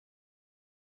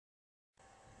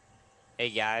Hey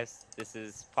guys, this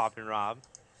is Pop and Rob.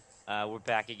 We're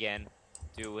back again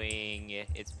doing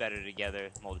It's Better Together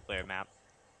multiplayer map.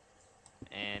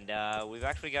 And we've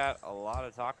actually got a lot to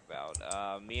talk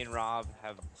about. Me and Rob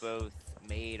have both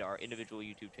made our individual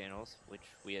YouTube channels, which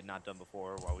we had not done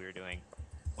before while we were doing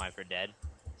Mine for Dead.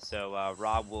 So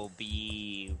Rob will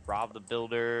be Rob the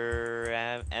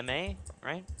Builder MA,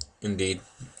 right? Indeed.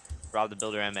 Rob the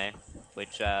Builder MA,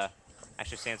 which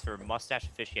actually stands for Mustache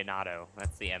Aficionado.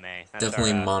 That's the MA. That's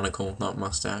Definitely our monocle, not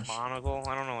mustache. monocle.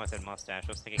 I don't know why I said mustache. I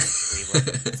was thinking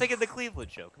Cleveland. It's like in the Cleveland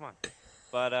show. Come on.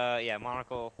 But yeah,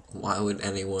 monocle Why would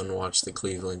anyone watch the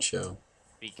Cleveland show?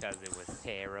 because it was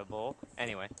terrible.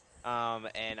 Anyway,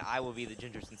 and I will be the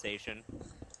Ginger Sensation.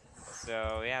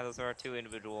 So yeah, those are our two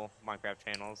individual Minecraft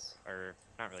channels, or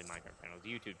not really Minecraft channels,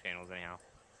 YouTube channels anyhow.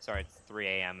 Sorry, it's 3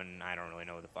 a.m. and I don't really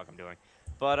know what the fuck I'm doing.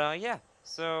 But yeah,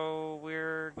 so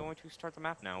we're going to start the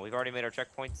map now. We've already made our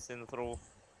checkpoints in this little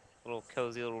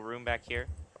cozy little room back here.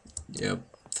 Yep.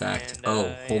 Fact. And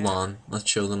Oh, hold yeah. on. Let's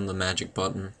show them the magic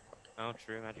button. Oh,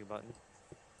 true, magic button.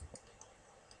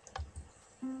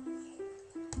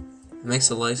 It makes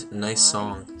a nice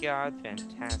song. God,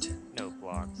 fantastic. No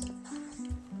blocks.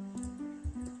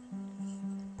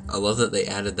 I love that they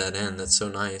added that in. That's so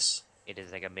nice. It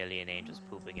is like a million angels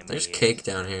pooping in my There's ears. cake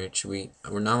down here.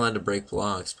 We're not allowed to break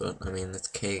blocks, but I mean, it's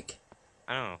cake.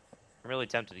 I don't know. I'm really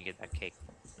tempted to get that cake.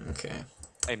 Okay.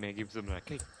 Hey man, give me some of that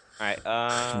cake.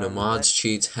 Alright, No mods,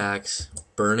 cheats, hacks.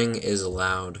 Burning is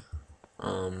allowed.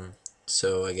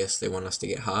 So I guess they want us to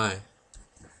get high.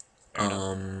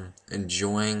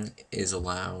 Enjoying is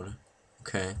allowed.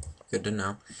 Okay, good to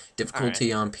know.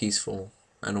 Difficulty on peaceful.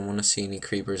 I don't want to see any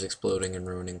creepers exploding and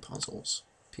ruining puzzles.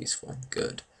 Peaceful,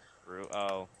 good.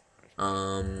 Oh.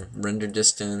 Render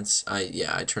distance.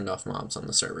 I turned off mobs on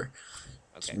the server.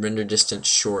 Okay. Render distance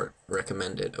short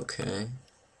recommended. Okay.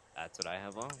 That's what I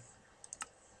have on.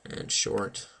 And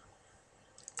short.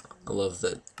 I love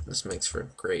that this makes for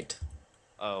great.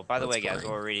 Oh, by the way, guys, fine.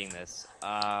 while we're reading this,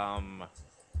 damn,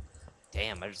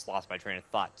 I just lost my train of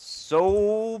thought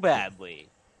so badly.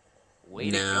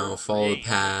 Way to Now, go, follow the Ray.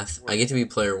 path. I get to be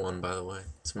player 1, by the way.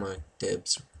 It's my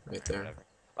dibs right there. Whatever.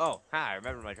 Oh, I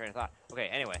remember my train of thought. Okay,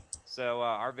 anyway, so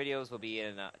our videos will be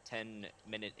in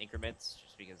 10-minute increments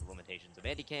just because of limitations of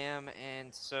Anticam,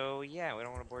 and so, yeah, we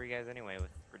don't want to bore you guys anyway with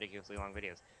ridiculously long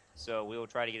videos. So we will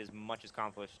try to get as much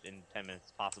accomplished in 10 minutes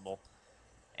as possible,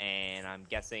 and I'm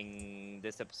guessing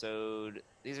this episode,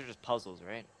 these are just puzzles,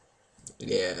 right?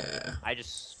 Yeah. I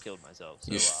just killed myself.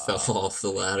 So, You fell off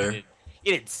the ladder.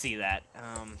 You didn't see that.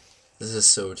 This is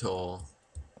so tall.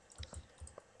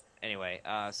 Anyway,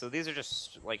 so these are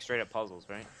just like straight up puzzles,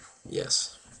 right?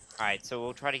 Yes. Alright, so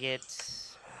we'll try to get...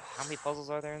 How many puzzles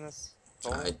are there in this?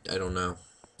 I don't know.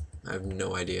 I have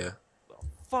no idea. Well,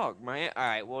 fuck, man.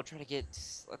 Alright, we'll try to get...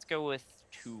 Let's go with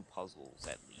 2 puzzles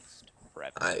at least per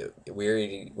episode.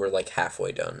 We're like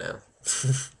halfway done now.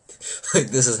 Like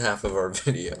this is half of our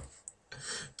video.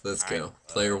 Let's go.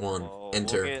 Player 1.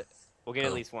 Enter. We'll get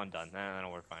at least 1 done.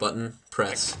 That'll work fine. Button.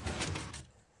 Press.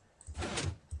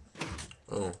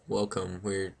 Oh, welcome.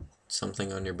 Weird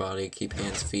something on your body. Keep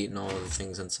hands, feet, and all of the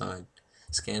things inside.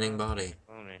 Scanning body.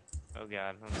 Oh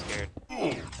god, I'm scared.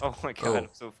 Oh my god, I'm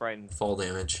so frightened. Fall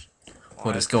damage.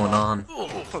 What is going on?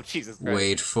 Oh, Jesus Christ.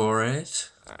 Wait for it.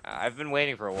 I've been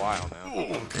waiting for a while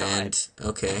now. And,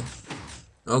 okay.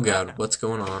 Oh god, what's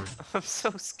going on? I'm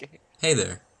so scared. Hey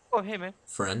there. Oh, hey man.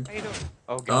 Friend. How you doing?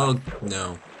 Oh god. Oh,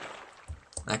 no.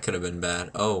 That could have been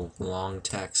bad. Oh, long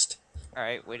text.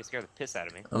 Alright, way to scare the piss out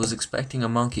of me. I was expecting a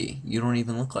monkey. You don't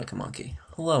even look like a monkey.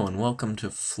 Hello and welcome to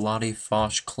Flotty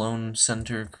Fosh Clone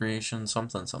Center Creation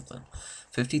something something.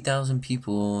 50,000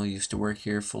 people used to work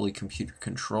here, fully computer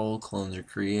control. Clones are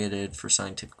created for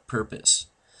scientific purpose.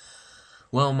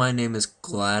 Well, my name is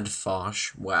Glad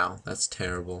Fosh. Wow, that's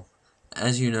terrible.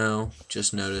 As you know,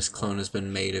 just noticed clone has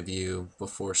been made of you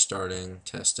before starting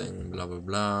testing blah blah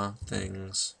blah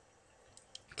things.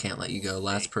 Can't let you go.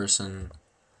 Last person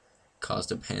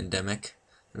caused a pandemic.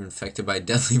 I'm infected by a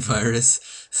deadly virus.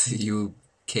 So you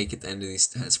cake at the end of these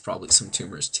tests. Probably some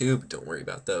tumors too, but don't worry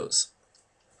about those.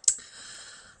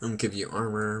 I'm gonna give you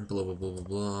armor, blah blah blah blah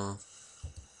blah.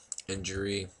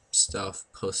 Injury, stuff,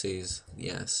 pussies,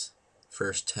 yes.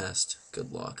 First test,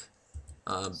 good luck.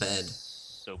 Bed.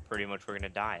 So pretty much we're gonna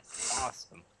die.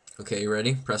 Awesome. Okay, you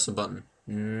ready? Press the button.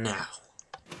 Now.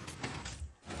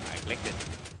 I clicked it.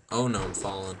 Oh no, I'm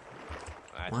falling.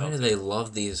 Why do they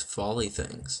love these folly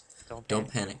things? Don't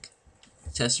panic.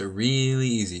 Tests are really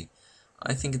easy.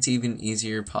 I think it's even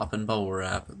easier popping bubble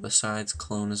wrap. Besides,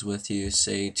 clone is with you.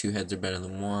 Say 2 heads are better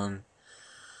than 1.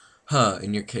 Huh,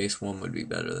 in your case, 1 would be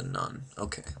better than none.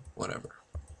 Okay, whatever.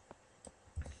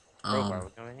 Crowbar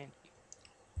would come in handy.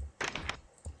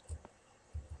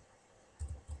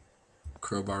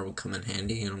 Crowbar would come in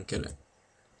handy? I don't get it.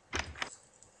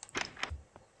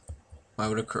 Why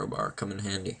would a crowbar come in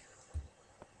handy?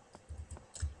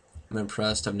 I'm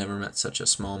impressed. I've never met such a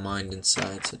small mind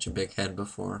inside such a big head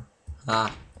before.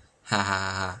 Ah. Ha ha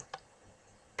ha.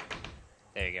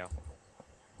 There you go.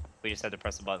 We just had to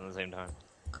press the button at the same time.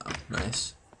 Oh,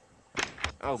 nice.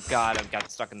 Oh god, I've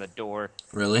got stuck in the door.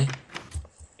 Really?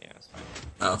 Yeah, it's fine.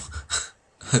 Oh.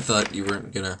 I thought you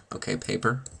weren't gonna... Okay,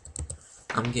 paper.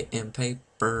 I'm getting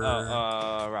paper.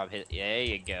 Oh, Rob, hit. Yeah, there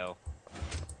you go.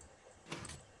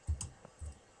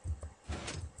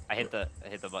 I hit the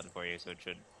button for you, so it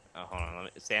should. Oh, hold on. Let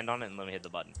me stand on it and let me hit the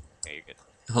button. Okay, you're good.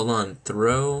 Hold on.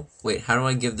 Throw... Wait, how do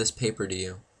I give this paper to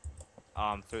you?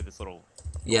 Through this little.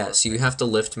 Yeah, so you have to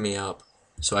lift me up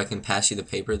so I can pass you the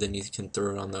paper, then you can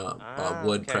throw it on the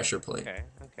wood Okay, pressure plate. Okay.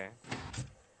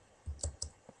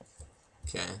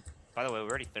 Okay. By the way, we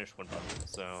already finished one button,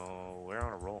 so we're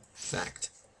on a roll. Fact.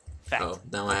 Fact. Oh,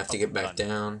 now I have to get back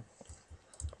down.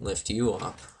 Lift you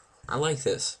up. I like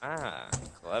this. Ah,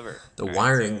 clever. The All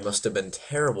wiring so, must have been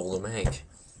terrible to make.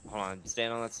 hold on,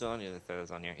 stand on that still, and you throw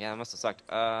those on here. Yeah, that must have sucked.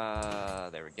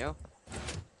 There we go.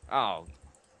 Oh.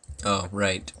 Oh,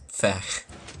 right. Fact.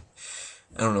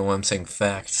 I don't know why I'm saying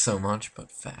fact so much,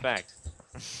 but fact. Fact.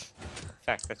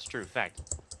 Fact, that's true. Fact.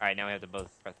 Alright, now we have to both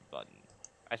press the button.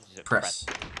 I should just Press.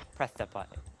 Press the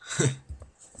button.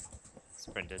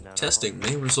 Sprinted down. Testing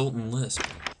may result in lisp.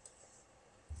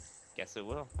 Guess it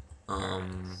will.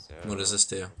 What does this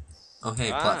do? Oh, hey,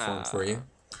 platform for you.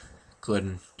 Go ahead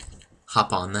and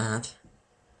hop on that.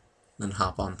 Then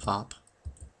hop on pop.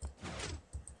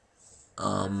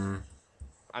 I'm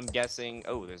guessing.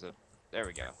 Oh, there's a. There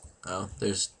we go. Oh,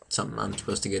 there's something I'm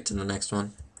supposed to get to the next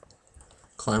one.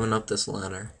 Climbing up this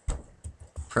ladder.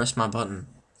 Press my button.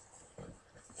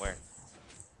 Where?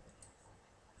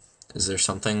 Is there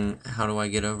something? How do I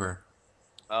get over?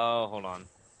 Oh, hold on.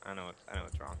 I know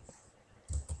what's wrong.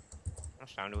 How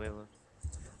much time do we have left?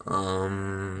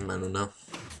 I don't know.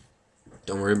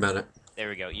 Don't worry about it. There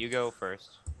we go. You go first.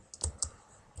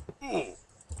 Ooh.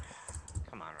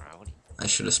 Come on, Ryan. What are you... I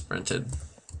should have sprinted.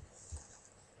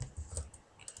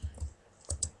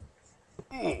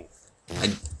 Ooh.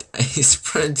 I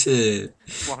sprinted.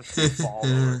 Watch you fall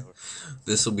over.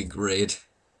 This will be great.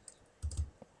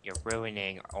 You're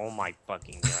ruining. Oh my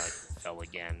fucking god! You fell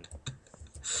again.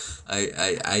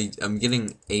 I'm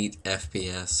getting 8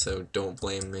 FPS, so don't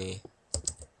blame me.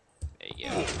 There you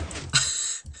go.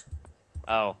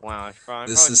 Oh wow!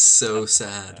 This is so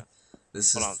sad.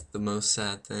 This Hold is on. the most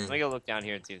sad thing. Let me go look down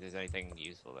here and see if there's anything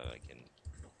useful that I can.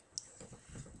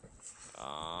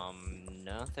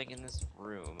 Nothing in this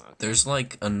room. Okay. There's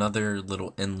like another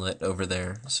little inlet over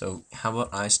there. So how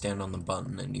about I stand on the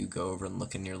button and you go over and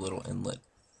look in your little inlet?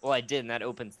 Well, I did, and that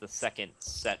opens the second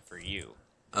set for you.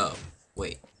 Oh,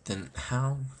 wait. Then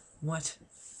how? What?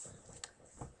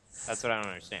 That's what I don't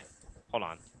understand. Hold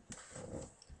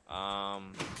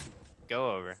on.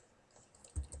 Go over.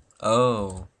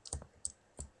 Oh.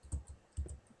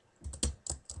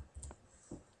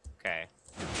 Okay.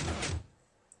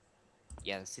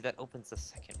 Yeah, see, that opens the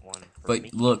second one for But me.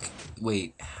 look,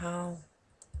 wait, how?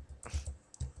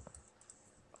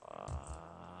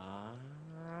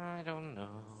 I don't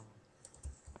know.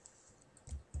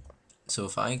 So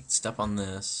if I step on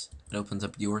this, it opens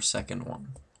up your second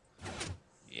one.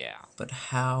 Yeah. But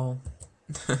how?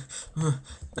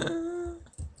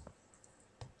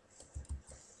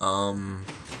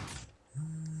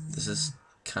 This is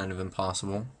kind of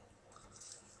impossible.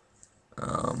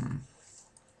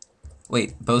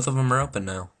 Wait, both of them are open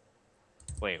now.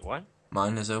 Wait, what?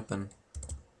 Mine is open.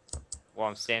 Well,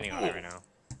 I'm standing on it right now.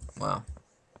 Wow.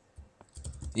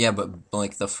 Yeah, but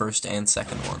like the first and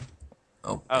second one.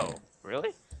 Oh. Oh,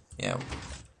 really? Yeah,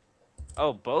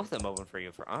 Oh, both of them open for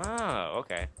you. Oh,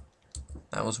 okay.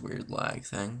 that was a weird lag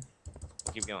thing.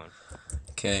 Keep going.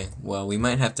 Okay, well, we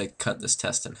might have to cut this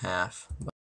test in half.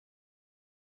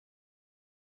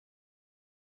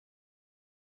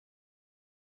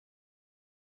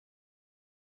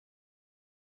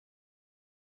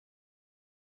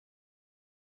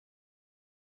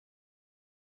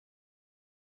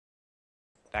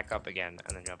 Back up again,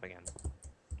 and then jump again.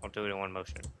 Don't do it in one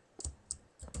motion.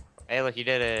 Hey, look, you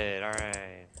did it.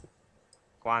 Alright.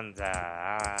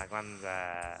 Kwanzaa.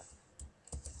 Kwanzaa.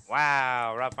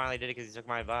 Wow, Rob finally did it because he took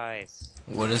my advice.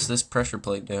 What does this pressure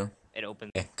plate do? It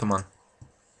opened. Okay, come on.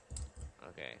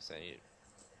 Okay, so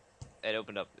it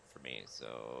opened up for me.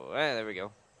 So there we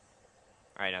go.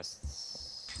 All right, now.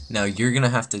 Now you're gonna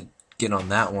have to get on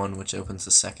that one, which opens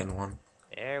the second one.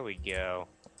 There we go.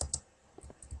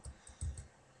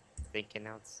 Thinking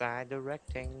outside the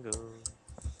rectangle.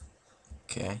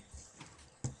 Okay.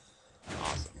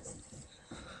 Awesome.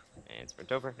 And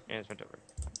sprint over, and sprint over.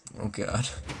 Oh god.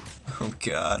 Oh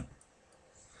god.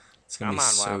 It's gonna be Come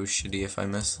on, so wow. shitty if I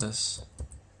miss this.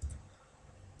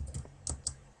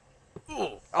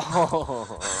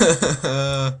 Oh.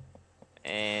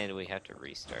 And we have to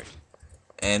restart.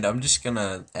 And I'm just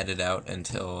gonna edit out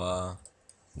until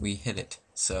we hit it.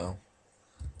 So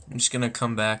I'm just gonna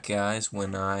come back, guys,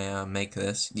 when I make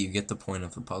this. You get the point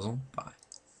of the puzzle. Bye.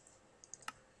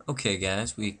 Okay,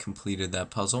 guys, we completed that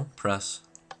puzzle. Press.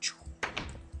 There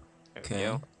we Okay.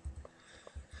 go.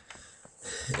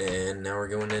 And now we're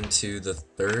going into the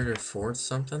third or fourth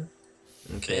something.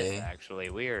 Okay. Fifth, actually.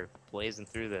 We are blazing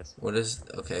through this. What is...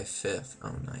 Okay, fifth.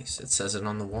 Oh, nice. It says it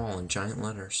on the wall in giant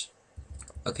letters.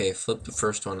 Okay, flip the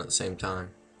first one at the same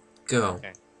time. Go.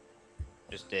 Okay.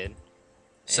 Just did.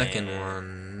 Second And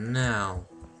one, now.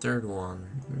 Third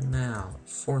one, now.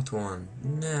 Fourth one,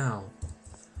 now.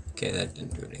 Okay, that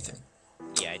didn't do anything.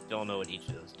 yeah, I don't know what each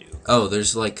of those do. Oh,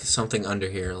 there's like something under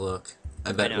here, look.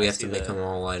 I bet know, we I have to see make the- them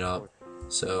all light up.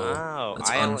 So, Oh, let's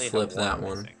I only have unflip that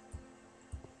one. missing.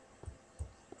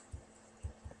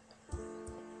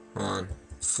 Hold on.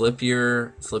 Flip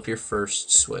your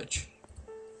first switch.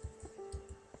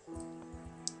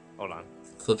 Hold on.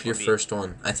 Flip your Maybe- first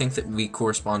one. I think that we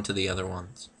correspond to the other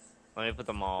ones. Let me put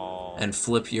them all. And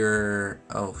flip your...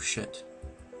 Oh, shit.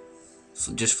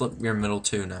 Just flip your middle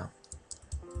two now.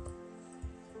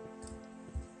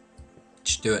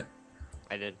 Just do it.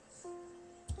 I did.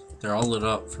 They're all lit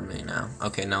up for me now.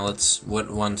 Okay, now let's... What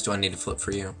ones do I need to flip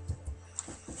for you?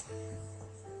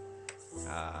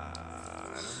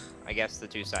 I guess the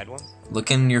two side ones.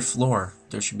 Look in your floor.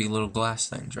 There should be little glass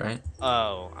things, right?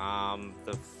 Oh,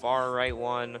 the far right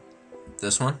one.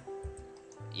 This one?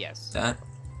 Yes. That?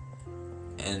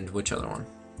 And which other one?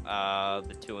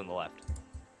 The two on the left.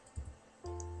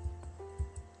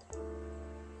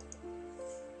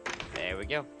 There we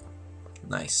go.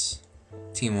 Nice.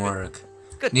 Teamwork.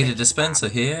 Good. Need a thing. dispenser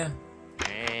here?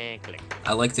 And click.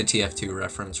 I like the TF2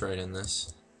 reference right in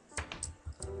this.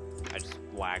 I just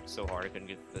lagged so hard I couldn't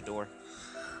get to the door.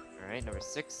 Alright, number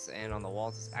 6, and on the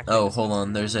walls is actually. Oh, hold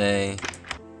on. There's a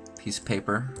piece of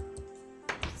paper.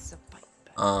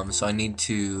 So I need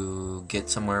to get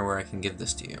somewhere where I can give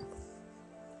this to you.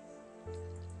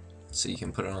 So you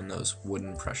can put it on those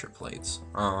wooden pressure plates.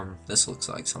 This looks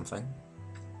like something.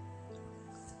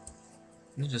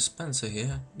 Need a dispenser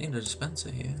here. Need a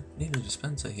dispenser here. Need a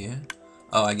dispenser here.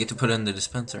 Oh, I get to put in the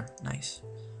dispenser. Nice.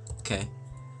 Okay.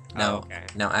 Now, okay.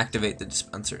 now activate the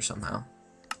dispenser somehow.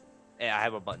 Yeah, I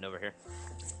have a button over here.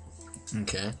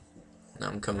 Okay. Now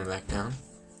I'm coming back down.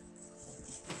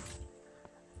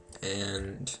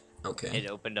 And okay. It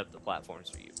opened up the platforms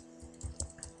for you.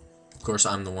 Of course,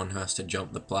 I'm the one who has to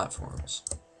jump the platforms.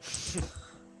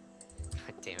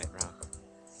 God damn it, Rob.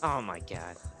 Oh my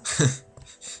god.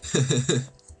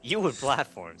 You and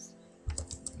platforms.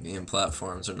 Me and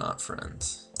platforms are not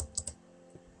friends.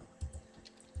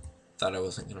 Thought I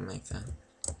wasn't gonna make that.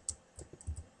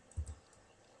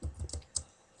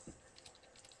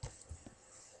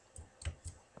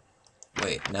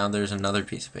 Wait, now there's another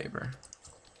piece of paper.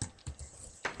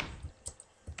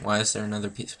 Why is there another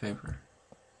piece of paper?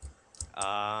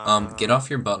 Get off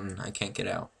your button. I can't get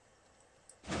out.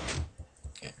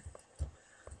 Okay.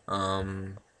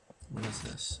 What is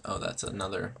this? Oh, that's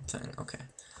another thing. Okay.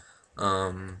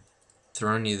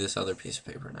 Throwing you this other piece of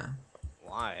paper now.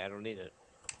 Why? I don't need it.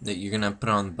 That you're gonna put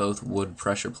on both wood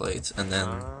pressure plates, and then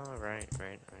Right.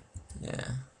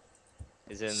 yeah,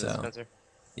 Is it in So- the dispenser?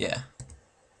 yeah.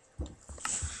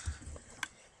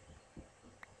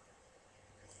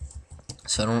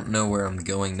 So I don't know where I'm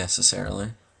going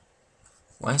necessarily.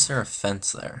 Why is there a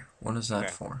fence there? What is that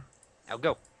Okay. for? I'll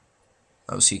go.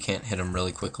 Oh, so you can't hit them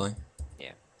really quickly?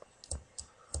 Yeah.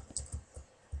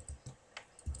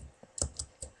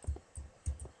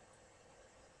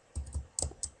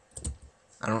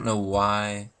 I don't know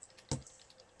why.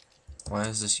 Why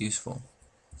is this useful?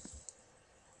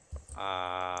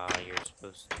 You're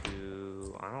supposed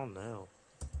to. I don't know.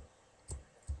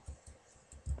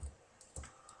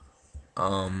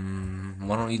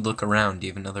 Why don't you look around? Do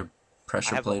you have another I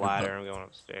pressure have a plate? ladder. I'm going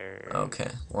upstairs.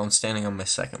 Okay. Well, I'm standing on my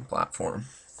second platform.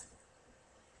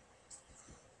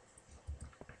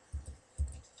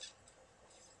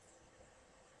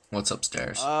 What's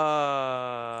upstairs? Hold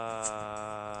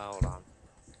on.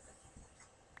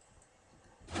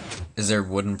 Is there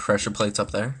wooden pressure plates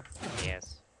up there?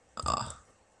 Yes. Ah.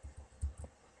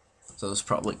 So those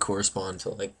probably correspond to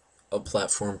like a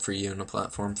platform for you and a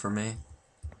platform for me.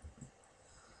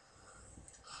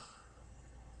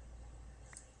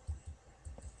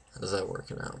 How's that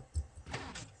working out?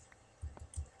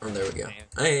 Oh, there we go.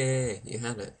 Damn. Hey, you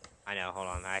had it. I know, hold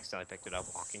on. I accidentally picked it up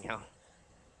walking out.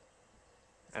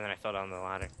 And then I fell down the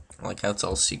ladder. Like how it's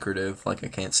all secretive, like I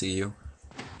can't see you.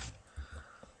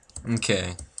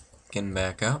 Okay, getting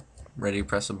back up. Ready to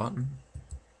press a button?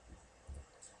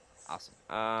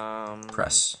 Awesome.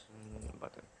 Press.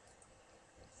 Button.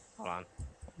 Hold on.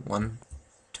 1,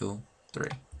 2, 3.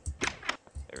 There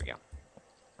we go.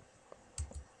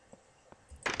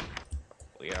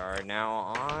 We are now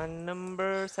on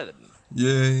number 7.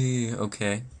 Yay!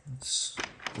 Okay.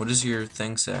 What does your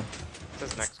thing say? It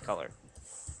says next color.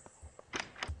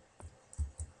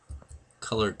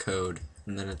 Color code,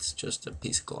 and then it's just a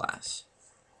piece of glass.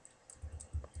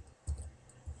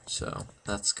 So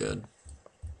that's good.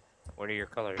 What are your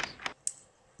colors?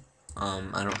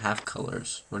 I don't have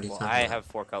colors. What are you Well, talking I about? have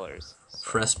 4 colors.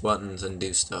 So. Press buttons and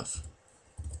do stuff.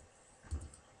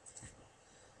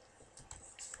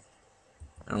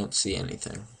 I don't see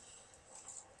anything.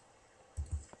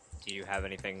 Do you have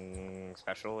anything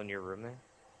special in your room there?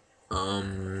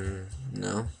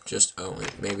 No. Just, oh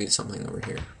wait, maybe it's something over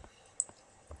here.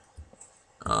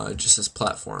 It just says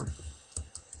platform.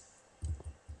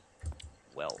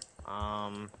 Well,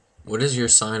 What does your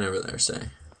sign over there say?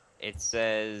 it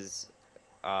says,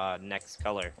 next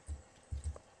color.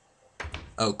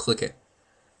 Oh, click it.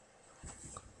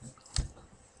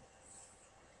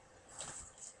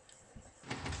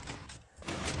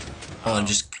 Oh,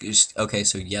 just okay,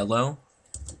 so yellow.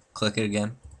 Click it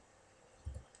again.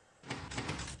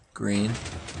 Green.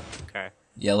 Okay.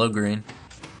 Yellow, green.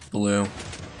 Blue.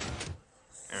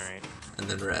 Alright. And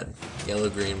then red. Yellow,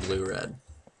 green, blue, red.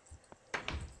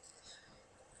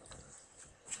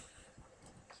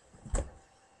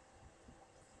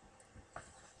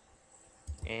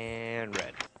 And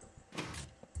red.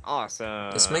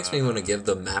 Awesome. This makes me want to give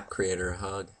the map creator a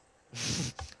hug.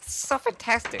 So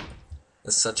fantastic.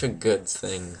 That's such a good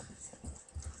thing.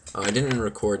 Oh, I didn't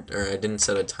record, or I didn't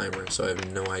set a timer, so I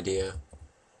have no idea.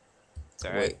 It's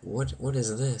alright. Wait, what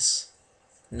is this?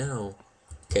 No.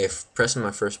 Okay, pressing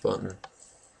my first button.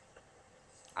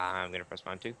 I'm gonna press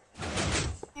mine too.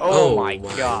 Oh my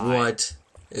god. What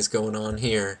is going on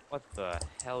here? What the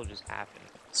hell just happened?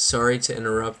 Sorry to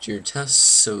interrupt your tests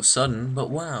so sudden,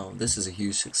 but wow, this is a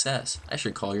huge success. I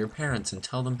should call your parents and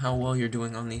tell them how well you're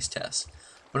doing on these tests.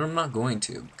 But I'm not going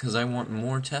to, because I want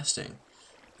more testing.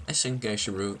 I think I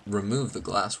should remove the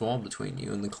glass wall between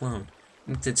you and the clone.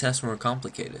 Make the test more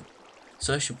complicated.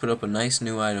 So I should put up a nice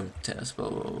new item test, blah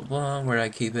blah blah blah. Where'd I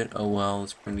keep it? Oh well,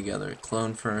 let's bring together a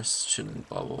clone first. Shouldn't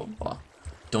blah blah blah blah.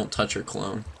 Don't touch your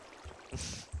clone.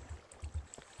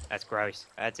 That's gross.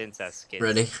 That's incest, kids.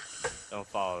 Ready? Don't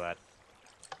follow that.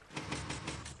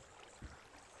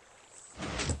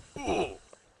 Ooh.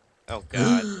 Oh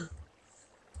god.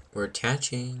 We're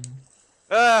attaching.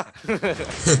 Ah!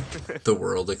 The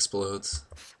world explodes.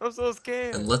 I'm so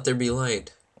scared. And let there be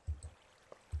light.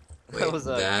 Wait, that was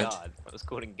that? God. I was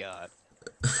quoting God.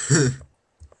 That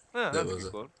That's a was good a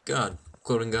quote. God.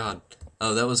 Quoting God.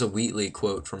 Oh, that was a Wheatley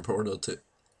quote from Portal 2.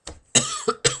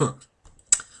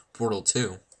 Portal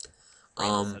 2.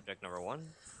 Brainless subject number 1.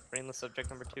 Brainless subject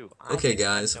number 2. Okay,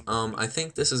 guys. I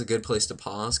think this is a good place to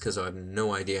pause because I have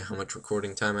no idea how much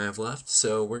recording time I have left.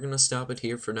 So we're gonna stop it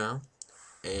here for now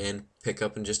and pick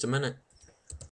up in just a minute.